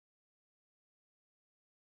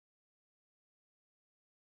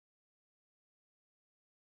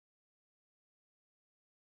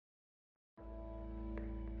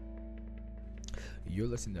You're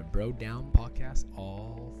listening to Bro Down Podcast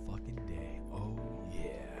all fucking day. Oh, yeah.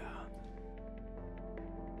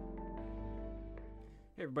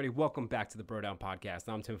 Hey everybody, welcome back to the Bro Down Podcast.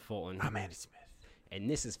 I'm Tim Fulton. I'm Andy Smith. And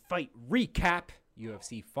this is Fight Recap,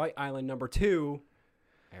 UFC Fight Island number 2.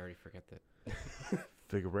 I already forget that.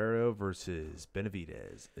 Figueroa versus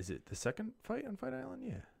Benavidez. Is it the second fight on Fight Island?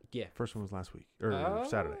 Yeah. Yeah. First one was last week. Or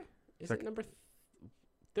Saturday. Is Second. it number...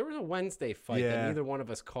 There was a Wednesday fight that neither one of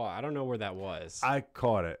us caught. I don't know where that was. I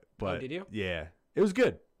caught it, but... Oh, did you? Yeah. It was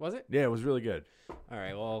good. Was it? Yeah, it was really good. All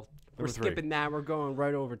right, well, we're Number 3. skipping that. We're going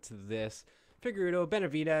right over to this. Figueroa,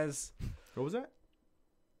 Benavidez. What was that?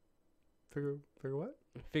 Figure what?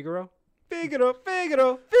 Figueroa?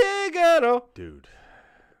 Dude.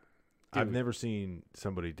 I've never seen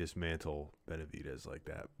somebody dismantle Benavidez like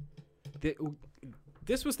that.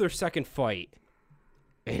 This was their second fight,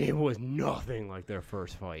 and it was nothing like their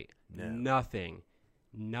first fight. No. Nothing.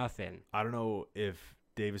 I don't know if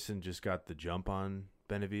Davison just got the jump on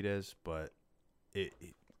Benavidez, but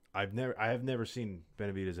I have never seen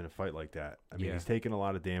Benavidez in a fight like that. I mean, he's taken a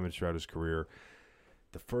lot of damage throughout his career.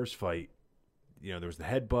 The first fight, there was the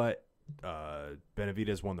headbutt.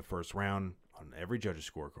 Benavidez won the first round on every judge's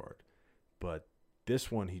scorecard. But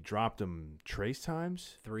this one, he dropped him trace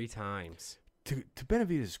times. 3 times. To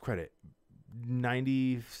Benavidez' credit,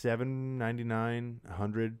 97, 99,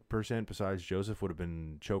 100% besides Joseph would have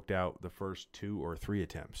been choked out the first 2 or 3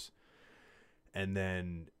 attempts. And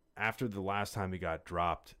then after the last time he got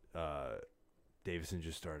dropped, Davison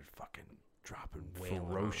just started fucking dropping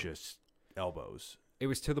ferocious elbows. It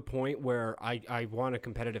was to the point where I won a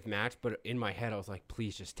competitive match, but in my head I was like,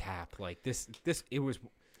 please just tap. Like this it was...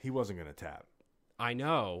 He wasn't going to tap. I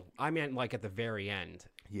know. I meant like at the very end.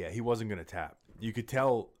 Yeah, he wasn't going to tap. You could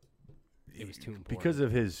tell it was too important. Because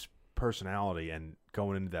of his personality and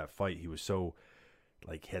going into that fight, he was so,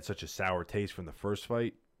 had such a sour taste from the first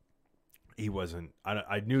fight. He wasn't,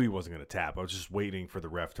 I knew he wasn't going to tap. I was just waiting for the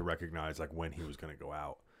ref to recognize, when he was going to go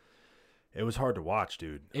out. It was hard to watch,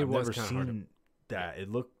 dude. I've never seen that. It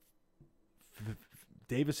looked,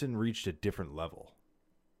 Davison reached a different level.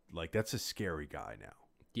 That's a scary guy now.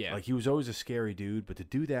 Yeah. He was always a scary dude, but to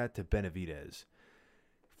do that to Benavidez,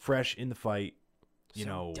 fresh in the fight,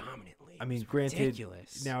 dominantly. I mean, granted,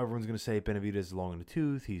 ridiculous. Now everyone's going to say Benavidez is long in the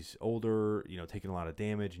tooth. He's older, taking a lot of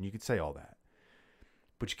damage, and you could say all that.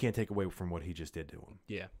 But you can't take away from what he just did to him.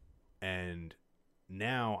 Yeah. And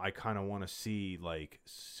now I kind of want to see,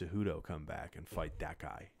 Cejudo come back and fight that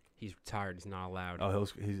guy. He's retired. He's not allowed. Oh,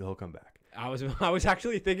 he'll come back. I was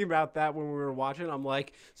actually thinking about that when we were watching. I'm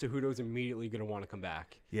like, Cejudo's immediately going to want to come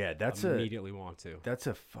back. Yeah, That's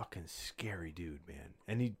a fucking scary dude, man.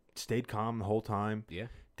 And he stayed calm the whole time. Yeah.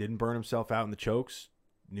 Didn't burn himself out in the chokes.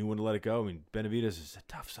 Knew when to let it go. I mean, Benavidez is a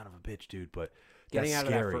tough son of a bitch, dude, but that's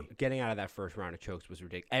scary. Getting out of that first round of chokes was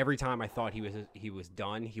ridiculous. Every time I thought he was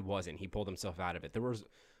done, he wasn't. He pulled himself out of it. There was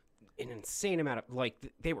an insane amount of,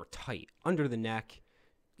 they were tight. Under the neck.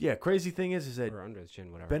 Yeah, crazy thing is that or under the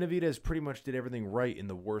chin, whatever. Benavidez pretty much did everything right in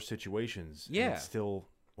the worst situations. Yeah. And it still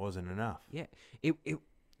wasn't enough. Yeah.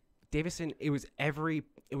 Davison, it was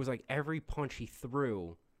like every punch he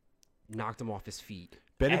threw knocked him off his feet.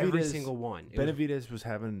 Every single one. Benavidez was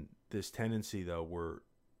having this tendency, though, where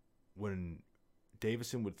when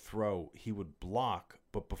Davison would throw, he would block,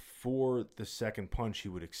 but before the second punch, he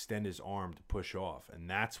would extend his arm to push off, and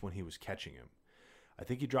that's when he was catching him. I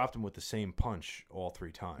think he dropped him with the same punch all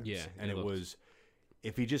 3 times. Yeah. And it was,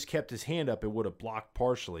 if he just kept his hand up, it would have blocked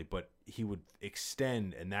partially, but he would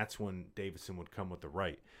extend, and that's when Davison would come with the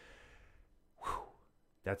right. Whew.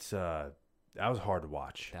 That was hard to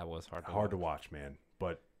watch. That was hard to watch, man.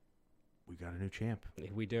 But we got a new champ.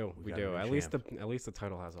 We do. At least the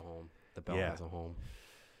title has a home. The belt has a home.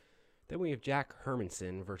 Then we have Jack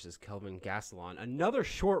Hermanson versus Kelvin Gastelum. Another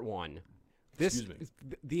short one. Excuse me.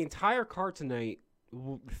 The entire card tonight,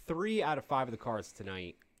 3 out of 5 of the cards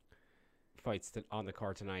tonight, on the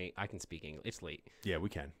card tonight, I can speak English. It's late. Yeah, we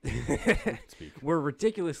can. Speak. We're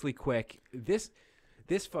ridiculously quick. This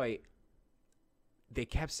fight, they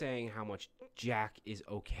kept saying how much Jack is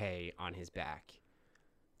okay on his back.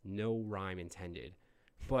 No rhyme intended.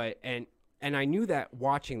 But and I knew that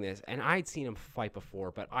watching this, and I'd seen him fight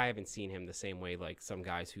before, but I haven't seen him the same way like some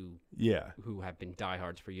guys who have been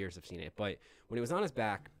diehards for years have seen it. But when he was on his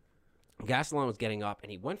back, Gastelum was getting up,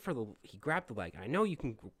 and he grabbed the leg. And I know you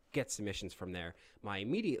can get submissions from there. My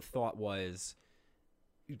immediate thought was,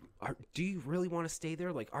 do you really want to stay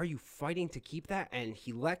there? Are you fighting to keep that? And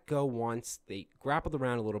he let go once. They grappled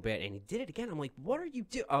around a little bit, and he did it again. I'm like, what are you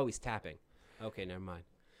doing? Oh, he's tapping. Okay, never mind.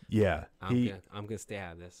 Yeah. I'm gonna stay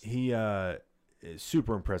out of this. He is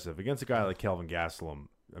super impressive. Against a guy like Kelvin Gastelum,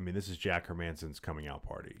 I mean, this is Jack Hermansson's coming out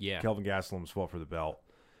party. Yeah. Kelvin Gastelum's fought for the belt.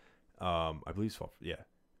 I believe he's fought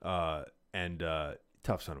for,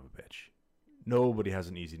 tough son of a bitch. Nobody has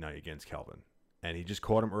an easy night against Kelvin. And he just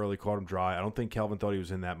caught him early, caught him dry. I don't think Kelvin thought he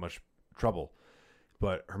was in that much trouble.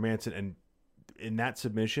 But Hermansson, and in that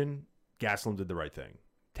submission, Gastelum did the right thing.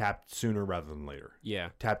 Tapped sooner rather than later. Yeah.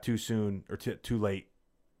 Tapped too soon or too late.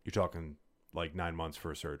 You're talking like 9 months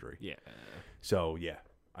for a surgery. Yeah. So, yeah.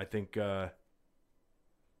 I think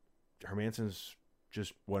Hermansson's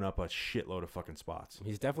just went up a shitload of fucking spots.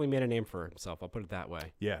 He's definitely made a name for himself. I'll put it that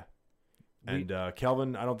way. Yeah. And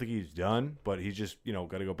Kelvin, I don't think he's done, but he's just,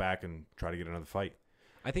 got to go back and try to get another fight.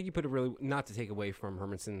 I think you put it really, not to take away from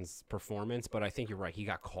Hermansson's performance, but I think you're right. He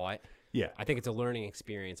got caught. Yeah. I think it's a learning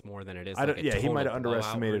experience more than it is. He might have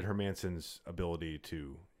underestimated Hermansson's ability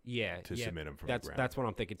to submit him from the ground. That's what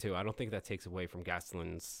I'm thinking too. I don't think that takes away from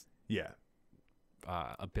Gastelum's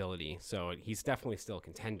ability. So he's definitely still a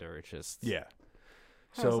contender. It's just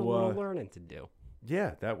has a little learning to do.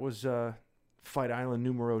 Yeah, that was Fight Island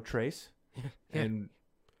numero tres. And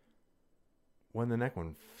when the next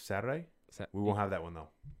one? Saturday? We won't have that one, though.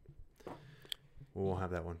 We won't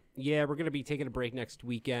have that one. Yeah, we're going to be taking a break next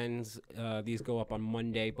weekend. These go up on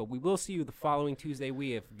Monday, but we will see you the following Tuesday.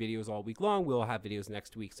 We have videos all week long. We'll have videos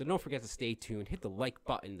next week, so don't forget to stay tuned. Hit the like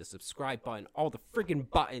button, the subscribe button, all the friggin'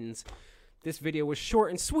 buttons. This video was short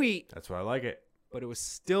and sweet. That's why I like it. But it was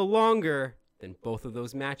still longer than both of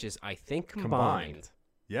those matches, I think, combined.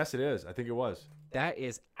 Yes, it is. I think it was. That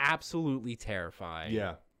is absolutely terrifying.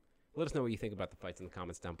 Yeah. Let us know what you think about the fights in the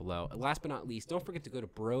comments down below. And last but not least, don't forget to go to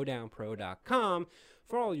brodownpro.com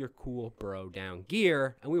for all your cool Bro Down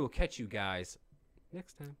gear. And we will catch you guys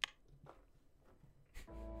next time.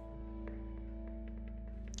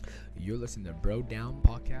 You're listening to Bro Down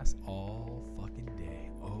Podcast all fucking